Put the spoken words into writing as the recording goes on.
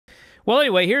Well,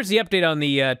 anyway, here's the update on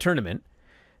the tournament.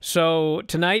 So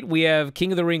tonight we have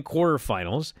King of the Ring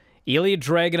quarterfinals, Ilya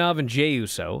Dragunov and Jey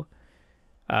Uso.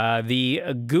 The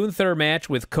Gunther match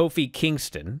with Kofi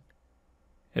Kingston,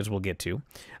 as we'll get to.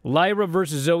 Lyra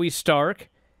versus Zoe Stark,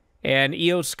 and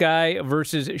Io Sky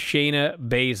versus Shayna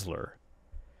Baszler.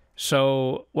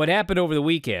 So what happened over the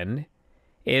weekend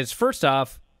is, first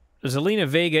off, Zelina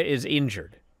Vega is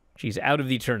injured. She's out of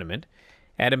the tournament.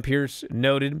 Adam Pearce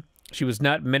noted she was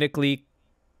not medically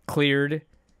cleared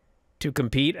to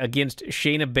compete against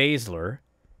Shayna Baszler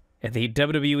at the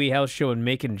WWE house show in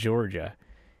Macon, Georgia.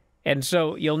 And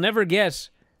so you'll never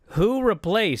guess who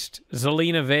replaced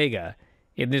Zelina Vega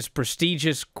in this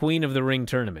prestigious Queen of the Ring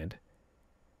tournament.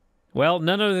 Well,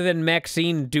 none other than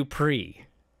Maxine Dupree.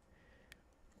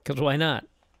 Because why not?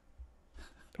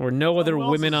 There were no other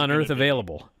women on Earth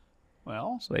available.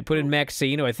 Well, so they put in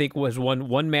Maxine, who I think was won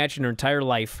one match in her entire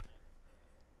life.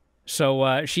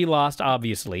 So she lost,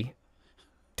 obviously,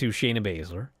 to Shayna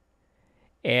Baszler.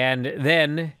 And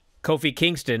then Kofi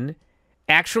Kingston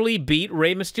actually beat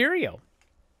Rey Mysterio.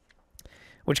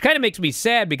 Which kind of makes me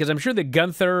sad, because I'm sure that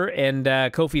Gunther and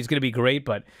Kofi is going to be great,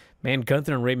 but, man,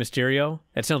 Gunther and Rey Mysterio,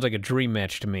 that sounds like a dream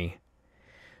match to me.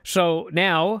 So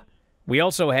now, we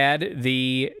also had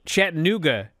the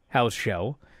Chattanooga house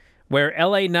show, where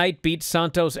LA Knight beat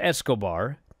Santos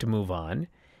Escobar to move on,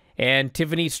 and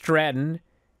Tiffany Stratton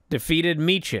defeated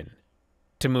Michin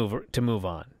to move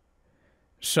on.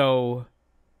 So,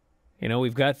 you know,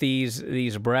 we've got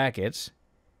these brackets,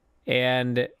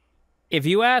 and if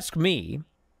you ask me,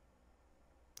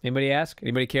 anybody ask?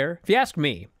 Anybody care? If you ask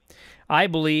me, I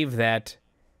believe that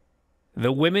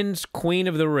the women's Queen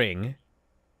of the Ring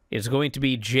is going to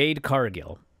be Jade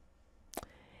Cargill,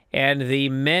 and the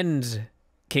men's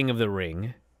King of the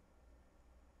Ring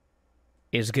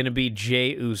is going to be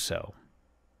Jey Uso.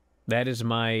 That is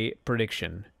my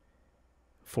prediction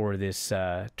for this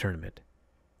tournament.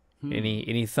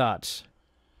 Any thoughts?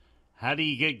 How do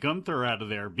you get Gunther out of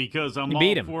there? Because I'm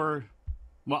beat all him. for...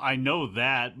 Well, I know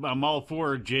that. I'm all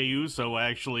for Jey Uso,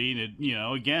 actually. And, you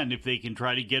know, again, if they can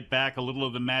try to get back a little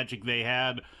of the magic they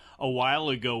had a while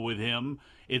ago with him,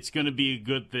 it's going to be a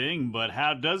good thing. But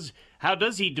how does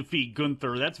he defeat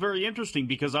Gunther? That's very interesting,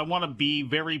 because I want to be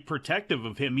very protective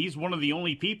of him. He's one of the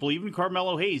only people, even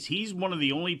Carmelo Hayes, he's one of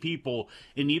the only people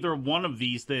in either one of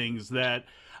these things that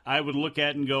I would look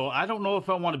at and go, I don't know if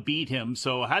I want to beat him.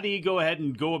 So how do you go ahead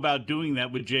and go about doing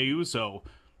that with Jey Uso?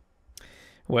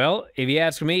 Well, if you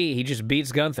ask me, he just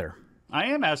beats Gunther. I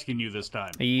am asking you this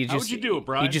time. How would you do it,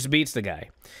 Bryan? He just beats the guy.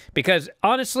 Because,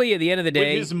 honestly, at the end of the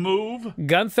day... With his move?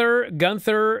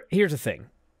 Gunther, here's the thing.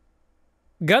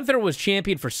 Gunther was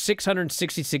champion for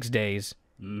 666 days.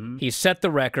 Mm-hmm. He set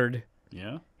the record.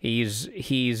 Yeah.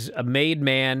 He's a made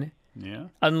man. Yeah.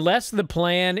 Unless the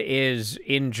plan is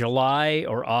in July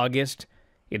or August,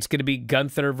 it's going to be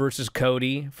Gunther versus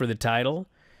Cody for the title.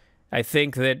 I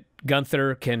think that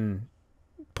Gunther can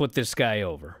put this guy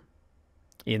over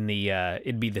in the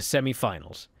it'd be the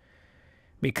semifinals,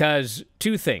 because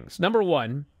two things. Number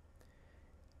one,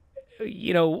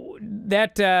 you know,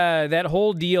 that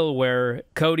whole deal where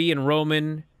Cody and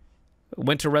Roman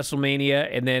went to WrestleMania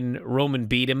and then Roman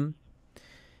beat him.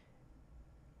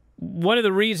 One of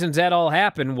the reasons that all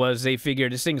happened was they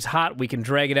figured, this thing's hot, we can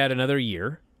drag it out another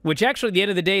year, which actually at the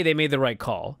end of the day they made the right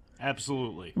call.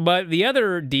 Absolutely. But the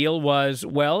other deal was,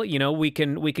 well, you know, we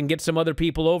can get some other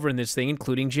people over in this thing,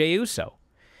 including Jey Uso.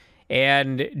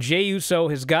 And Jey Uso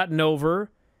has gotten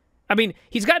over, I mean,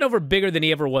 he's gotten over bigger than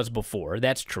he ever was before.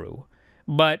 That's true.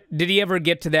 But did he ever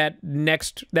get to that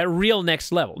real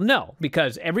next level? No,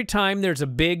 because every time there's a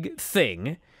big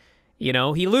thing, you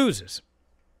know, he loses.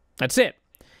 That's it.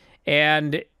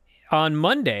 And on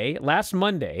Monday, last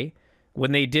Monday,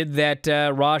 when they did that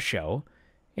Raw show,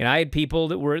 and I had people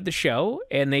that were at the show,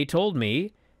 and they told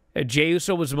me Jey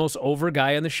Uso was the most over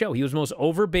guy on the show. He was the most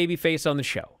over babyface on the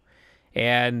show.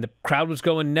 And the crowd was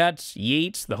going nuts,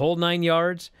 yeets, the whole 9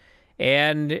 yards.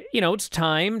 And, you know, it's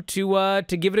time to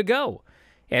give it a go.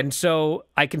 And so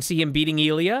I can see him beating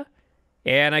Ilya,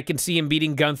 and I can see him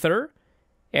beating Gunther.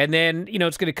 And then, you know,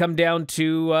 it's going to come down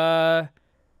to,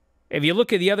 if you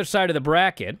look at the other side of the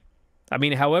bracket, I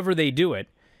mean, however they do it,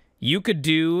 you could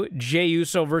do Jey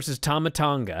Uso versus Tama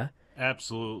Tonga.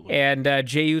 Absolutely. And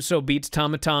Jey Uso beats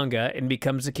Tama Tonga and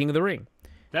becomes the King of the Ring.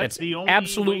 That's the only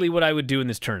absolutely what I would do in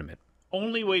this tournament.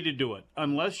 Only way to do it,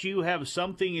 unless you have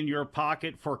something in your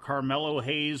pocket for Carmelo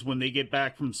Hayes when they get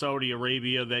back from Saudi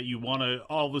Arabia that you want to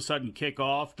all of a sudden kick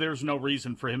off. There's no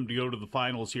reason for him to go to the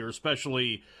finals here,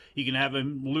 especially you can have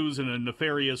him lose in a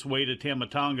nefarious way to Tama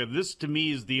Tonga. This, to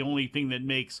me, is the only thing that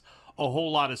makes a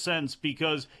whole lot of sense,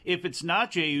 because if it's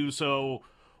not Jey Uso,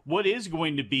 what is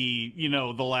going to be,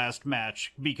 the last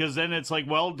match? Because then it's like,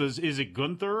 well, is it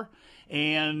Gunther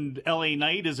and LA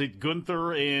Knight? Is it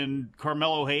Gunther and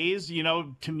Carmelo Hayes?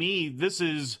 To me, this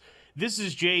is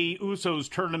Jey Uso's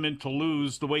tournament to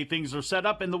lose, the way things are set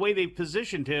up and the way they've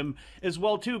positioned him as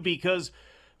well, too, because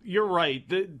you're right.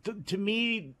 To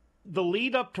me, the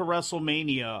lead up to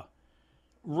WrestleMania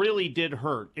really did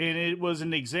hurt. And it was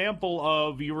an example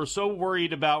of, you were so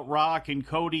worried about Rock and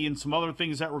Cody and some other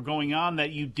things that were going on that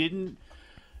you didn't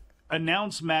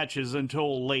announce matches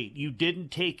until late. You didn't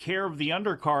take care of the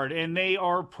undercard, and they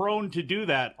are prone to do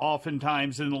that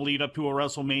oftentimes in the lead up to a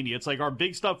WrestleMania. It's like, our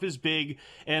big stuff is big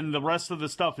and the rest of the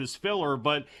stuff is filler,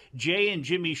 but Jay and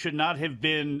Jimmy should not have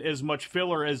been as much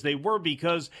filler as they were,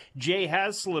 because Jay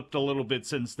has slipped a little bit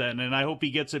since then, and I hope he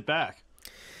gets it back.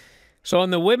 So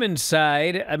on the women's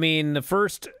side, I mean, the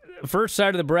first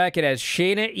side of the bracket has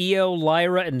Shayna, Io,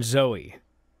 Lyra, and Zoe.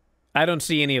 I don't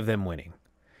see any of them winning.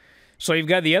 So you've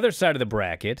got the other side of the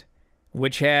bracket,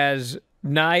 which has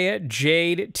Nia,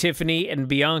 Jade, Tiffany, and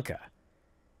Bianca.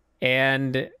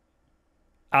 And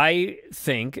I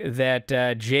think that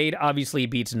Jade obviously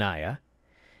beats Nia.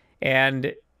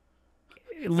 And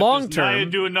long term, Nia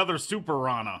do another Super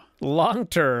Rana. Long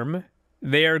term,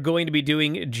 they are going to be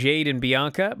doing Jade and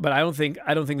Bianca, but I don't think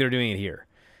they're doing it here.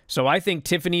 So I think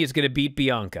Tiffany is going to beat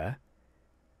Bianca,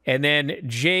 and then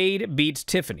Jade beats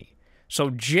Tiffany. So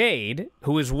Jade,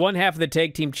 who is one half of the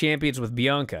tag team champions with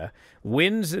Bianca,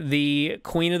 wins the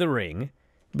Queen of the Ring,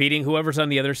 beating whoever's on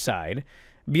the other side.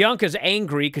 Bianca's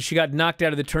angry because she got knocked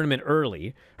out of the tournament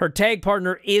early. Her tag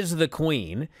partner is the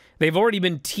Queen. They've already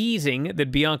been teasing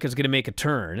that Bianca's going to make a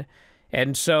turn.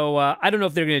 And so I don't know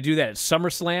if they're going to do that at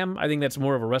SummerSlam. I think that's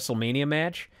more of a WrestleMania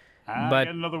match. I got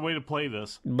another way to play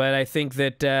this. But I think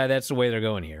that that's the way they're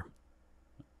going here.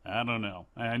 I don't know.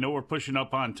 I know we're pushing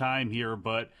up on time here,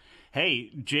 but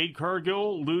hey, Jade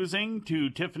Cargill losing to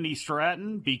Tiffany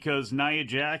Stratton because Nia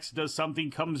Jax does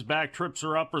something, comes back, trips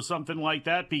her up or something like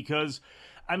that, because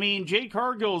I mean, Jade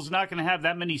Cargill is not going to have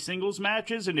that many singles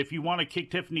matches, and if you want to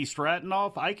kick Tiffany Stratton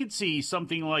off, I could see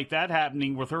something like that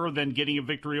happening with her then getting a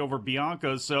victory over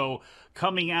Bianca. So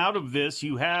coming out of this,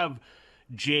 you have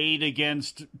Jade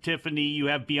against Tiffany, you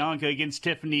have Bianca against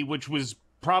Tiffany, which was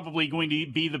probably going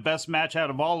to be the best match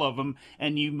out of all of them,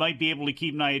 and you might be able to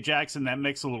keep Nia Jax in that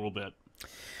mix a little bit.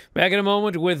 Back in a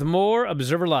moment with more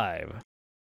Observer Live.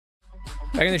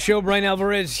 Back in the show, Bryan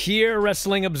Alvarez here,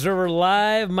 Wrestling Observer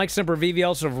Live. Mike Sempervive,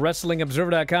 also of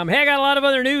WrestlingObserver.com. Hey, I got a lot of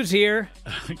other news here.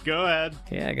 Go ahead.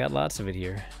 Yeah, I got lots of it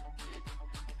here.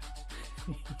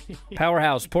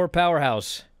 Powerhouse, poor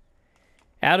Powerhouse.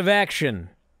 Out of action.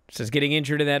 Says getting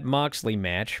injured in that Moxley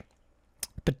match.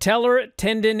 Patellar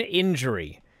tendon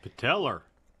injury. Patellar.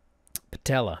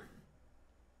 Patella.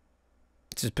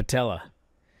 This is patella.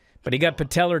 But he got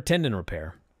patellar tendon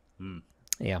repair.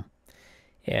 Yeah.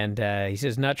 And he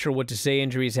says, not sure what to say.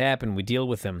 Injuries happen. We deal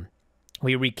with them.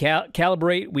 We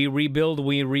recalibrate. We rebuild.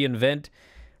 We reinvent.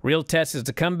 Real test is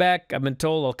to come back. I've been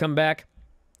told I'll come back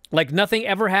like nothing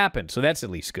ever happened. So that's at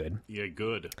least good. Yeah,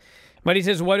 good. But he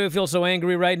says, why do I feel so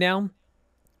angry right now?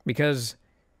 Because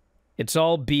it's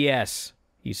all BS,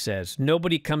 he says.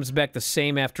 Nobody comes back the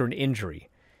same after an injury.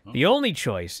 The only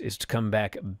choice is to come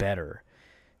back better.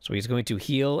 So he's going to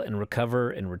heal and recover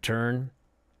and return.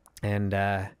 And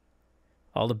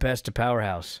all the best to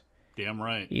Powerhouse. Damn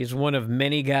right. He's one of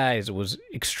many guys that was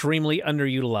extremely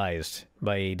underutilized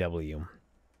by AEW.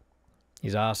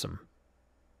 He's awesome.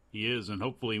 He is, and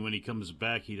hopefully when he comes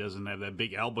back, he doesn't have that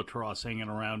big albatross hanging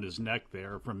around his neck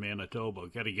there from Manitoba.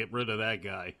 Got to get rid of that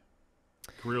guy.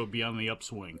 Career will be on the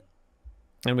upswing.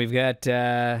 And we've got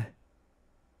Dana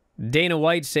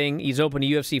White saying he's open to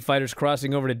UFC fighters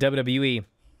crossing over to WWE.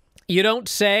 You don't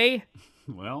say?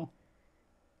 Well.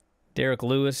 Derek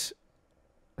Lewis,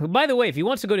 who, by the way, if he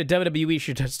wants to go to WWE,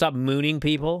 should stop mooning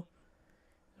people.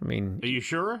 I mean... Are you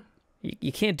sure?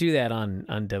 You can't do that on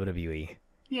WWE.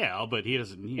 Yeah, but he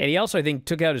doesn't... And he also, I think,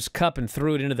 took out his cup and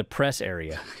threw it into the press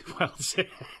area. Well,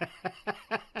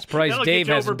 surprised Dave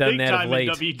hasn't done that of late.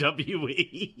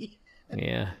 WWE.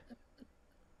 Yeah.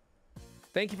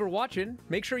 Thank you for watching.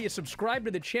 Make sure you subscribe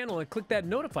to the channel and click that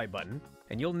notify button,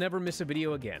 and you'll never miss a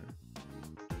video again.